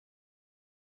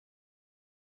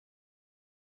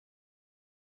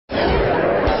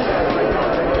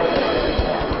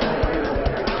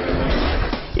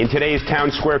In today's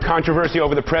town square controversy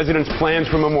over the president's plans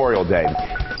for Memorial Day.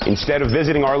 Instead of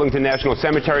visiting Arlington National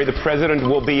Cemetery, the president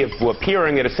will be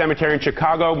appearing at a cemetery in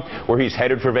Chicago where he's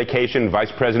headed for vacation.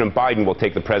 Vice President Biden will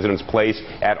take the president's place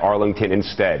at Arlington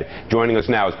instead. Joining us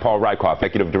now is Paul Rieckhoff,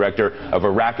 Executive Director of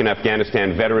Iraq and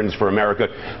Afghanistan Veterans for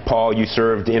America. Paul, you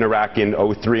served in Iraq in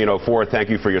 03 and 04. Thank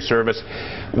you for your service.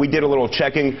 We did a little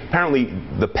checking. Apparently,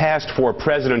 the past 4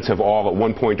 presidents have all, at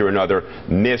one point or another,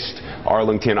 missed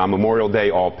Arlington on Memorial Day,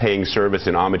 all paying service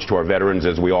and homage to our veterans,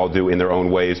 as we all do in their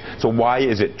own ways. So why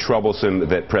is it troublesome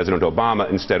that President Obama,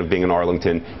 instead of being in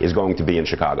Arlington, is going to be in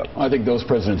Chicago? I think those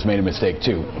presidents made a mistake,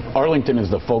 too. Arlington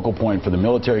is the focal point for the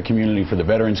military community, for the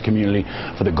veterans community,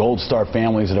 for the Gold Star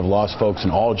families that have lost folks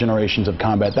in all generations of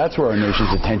combat. That's where our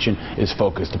nation's attention is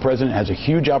focused. The president has a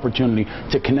huge opportunity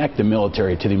to connect the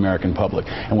military to the American public.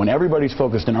 And when everybody's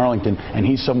focused in Arlington and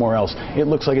he's somewhere else, it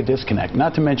looks like a disconnect.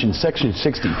 Not to mention Section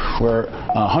 60, where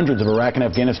hundreds of Iraq and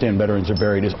Afghanistan veterans are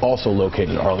buried, is also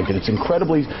located at Arlington. It's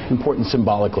incredibly important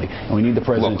symbolically, and we need the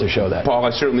president to show that. Paul,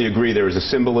 I certainly agree. There is a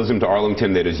symbolism to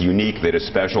Arlington that is unique, that is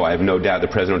special. I have no doubt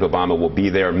that President Obama will be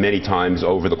there many times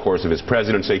over the course of his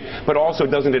presidency. But also,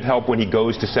 doesn't it help when he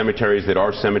goes to cemeteries that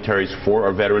are cemeteries for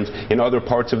our veterans in other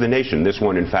parts of the nation? This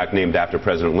one, in fact, named after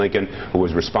President Lincoln, who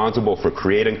was responsible for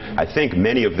creating, I think,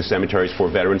 many of the cemeteries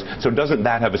for veterans. So doesn't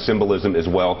that have a symbolism as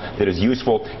well that is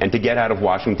useful, and to get out of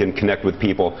Washington, connect with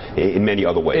people in many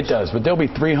other ways? It does, but there'll be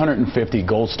 350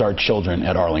 Gold Star children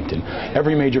at Arlington.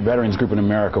 Every major veterans group in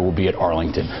America will be at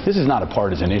Arlington. This is not a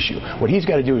partisan issue. What he's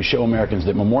got to do is show Americans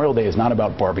that Memorial Day is not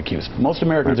about barbecues. Most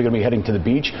Americans are going to be heading to the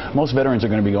beach. Most veterans are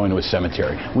going to be going to a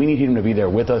cemetery. We need him to be there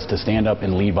with us to stand up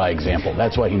and lead by example.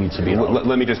 That's why he needs to be there.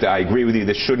 Let me just, I agree with you.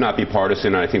 This should not be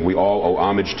partisan, and I think we all owe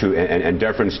homage to and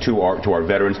deference to our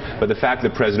veterans. But the fact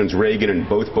that Presidents Reagan and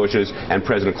both Bushes and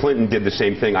President Clinton did the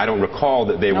same thing, I don't recall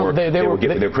that they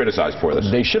were criticized for this.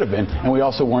 They should have been, and we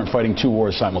also weren't fighting 2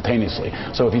 wars simultaneously.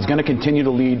 So if he's going to continue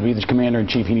to lead, be the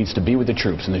commander-in-chief, he needs to be with the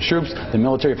troops. And the troops, the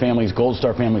military families, Gold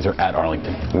Star families are at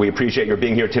Arlington. We appreciate your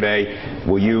being here today.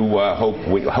 We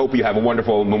hope you have a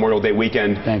wonderful Memorial Day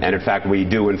weekend. Thank you. And in fact, we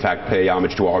do, in fact, pay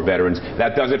homage to all our veterans.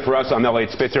 That does it for us. I'm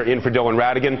Elliot Spitzer, in for Dylan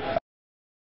Radigan.